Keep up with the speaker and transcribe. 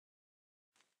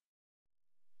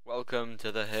Welcome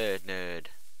to the Herd Nerd.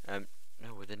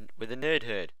 No, with the Nerd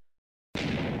Herd.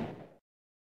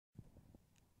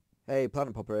 Hey,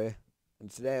 Planet Popper here,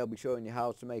 and today I'll be showing you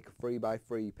how to make a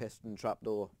 3x3 piston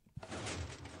trapdoor.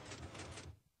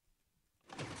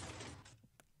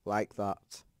 Like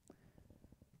that.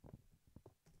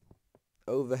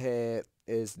 Over here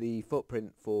is the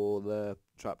footprint for the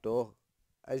trapdoor.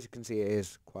 As you can see, it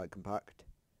is quite compact.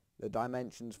 The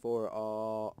dimensions for it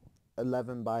are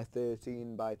 11 by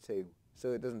 13 by 2,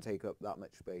 so it doesn't take up that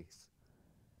much space.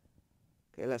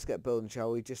 Okay, let's get building,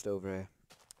 shall we? Just over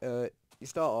here. You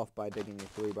start off by digging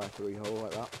your 3x3 hole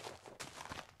like that,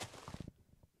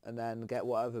 and then get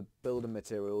whatever building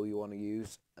material you want to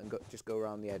use and just go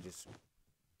around the edges.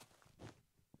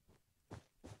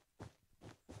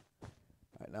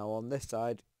 Right, now on this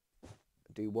side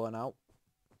do 1 out,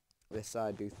 this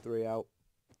side do 3 out,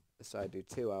 this side do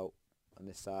 2 out, and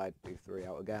this side do 3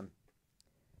 out again.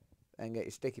 Then get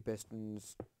your sticky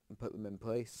pistons and put them in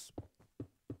place.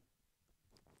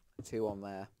 2 on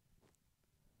there.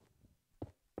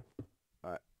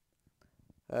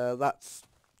 That's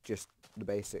just the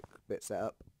basic bit set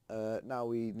up. Now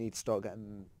we need to start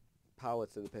getting power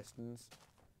to the pistons.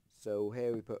 So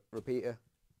here we put repeater,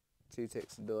 2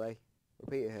 ticks of delay,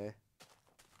 repeater here,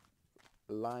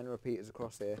 line repeaters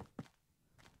across here,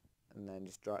 and then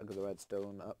just drag the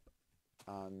redstone up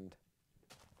and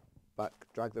back,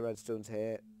 drag the redstones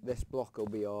here. This block will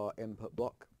be our input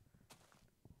block.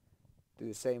 Do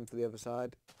the same for the other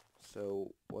side.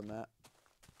 So 1 there,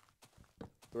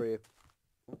 3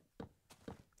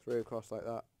 across like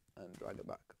that, and drag it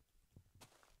back.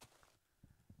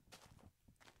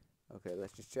 Okay,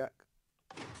 let's just check.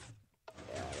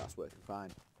 Yeah, that's working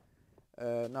fine.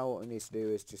 Now what we need to do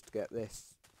is just get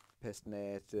this piston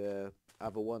here to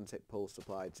have a 1 tick pulse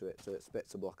applied to it so it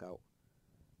spits a block out.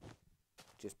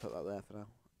 Just put that there for now.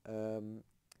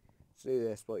 To do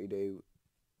this, what you do,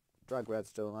 drag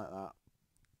redstone like that,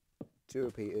 2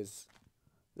 repeaters,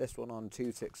 this one on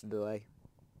 2 ticks of delay,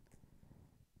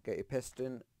 get your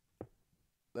piston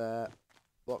there,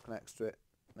 block next to it,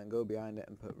 and then go behind it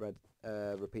and put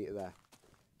repeater there.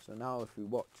 So now if we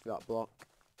watch that block,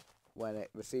 when it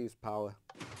receives power,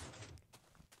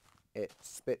 it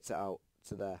spits it out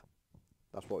to there.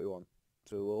 That's what we want.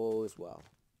 So all is well.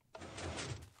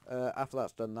 After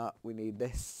that's done that, we need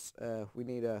this. We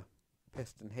need a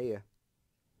piston here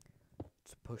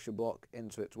to push a block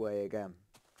into its way again.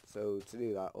 So to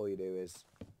do that, all you do is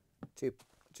two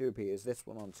repeaters. This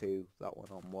one on 2, that one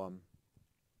on 1.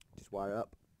 Just wire it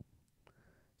up.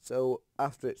 So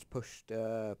after it's pushed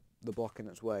the block in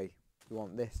its way, we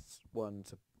want this one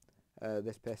to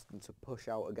this piston to push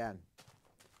out again,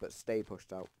 but stay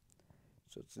pushed out.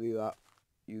 So to do that,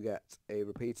 you get a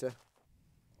repeater,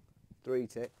 3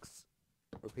 ticks,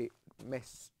 repeat,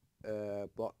 miss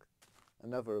block,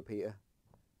 another repeater,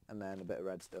 and then a bit of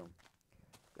redstone.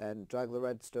 Then drag the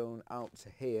redstone out to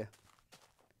here,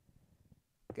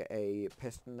 get a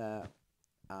piston there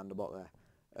and a block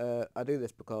there. I do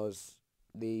this because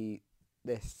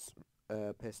this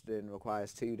piston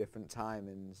requires 2 different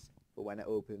timings for when it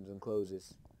opens and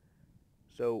closes.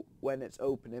 So when it's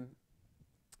opening,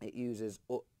 it uses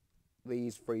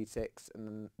these 3 ticks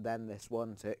and then this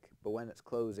 1 tick, but when it's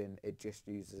closing, it just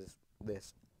uses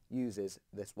this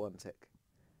 1 tick,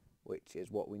 which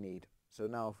is what we need. So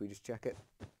now if we just check it,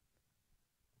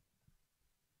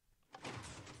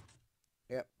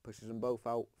 yep, pushes them both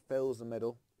out, fills the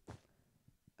middle,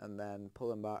 and then pull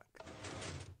them back.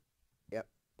 Yep,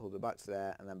 pull it back to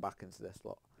there, and then back into this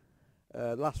slot.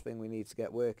 The last thing we need to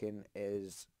get working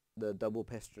is the double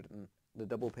piston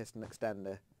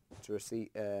extender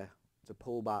to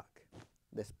pull back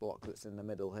this block that's in the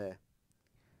middle here.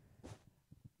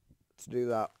 To do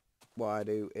that, what I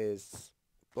do is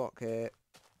block here,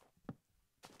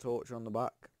 torch on the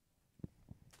back,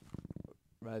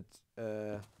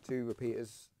 2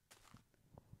 repeaters,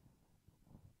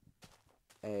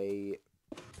 a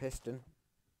piston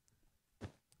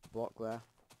block there,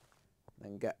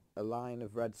 then get a line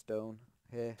of redstone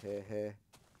here,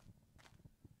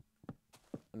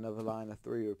 another line of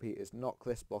 3 repeaters, knock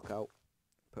this block out,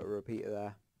 put a repeater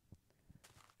there,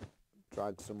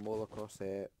 drag some wool across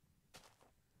here,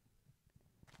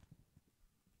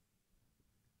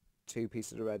 2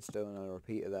 pieces of redstone and a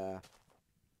repeater there,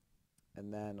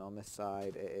 and then on this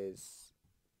side it is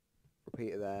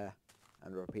repeater there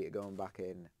and a repeater going back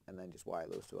in, and then just wire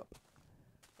those 2 up.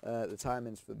 The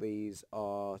timings for these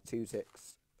are 2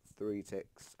 ticks, 3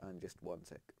 ticks, and just 1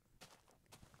 tick.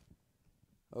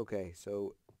 Okay,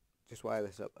 so just wire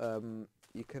this up.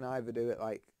 You can either do it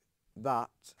like that,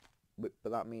 but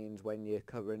that means when you're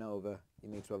covering over, you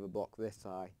need to have a block this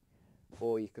high,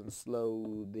 or you can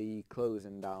slow the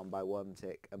closing down by 1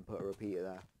 tick and put a repeater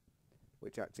there,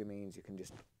 which actually means you can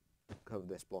just cover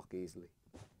this block easily.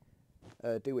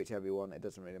 Do whichever you want, it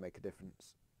doesn't really make a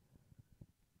difference.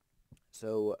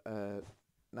 So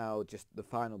now just the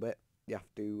final bit, you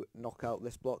have to knock out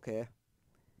this block here,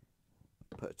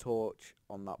 put a torch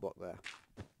on that block there.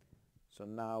 So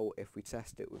now if we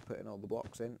test it, we're putting all the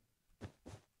blocks in.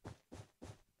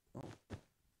 Oh.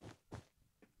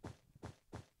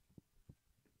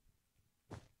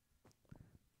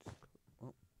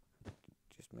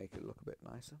 Just make it look a bit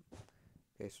nicer.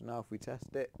 Okay, so now if we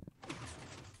test it,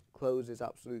 closes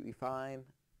absolutely fine,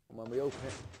 and when we open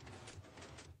it,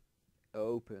 it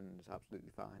opens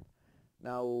absolutely fine.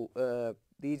 Now the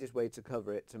easiest way to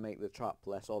cover it to make the trap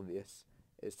less obvious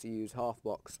is to use half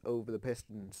blocks over the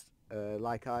pistons,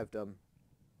 like I've done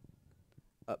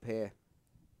up here.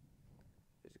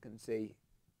 As you can see,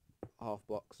 half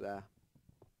blocks there.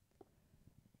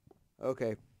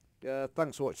 Okay,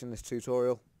 thanks for watching this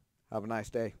tutorial. Have a nice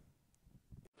day.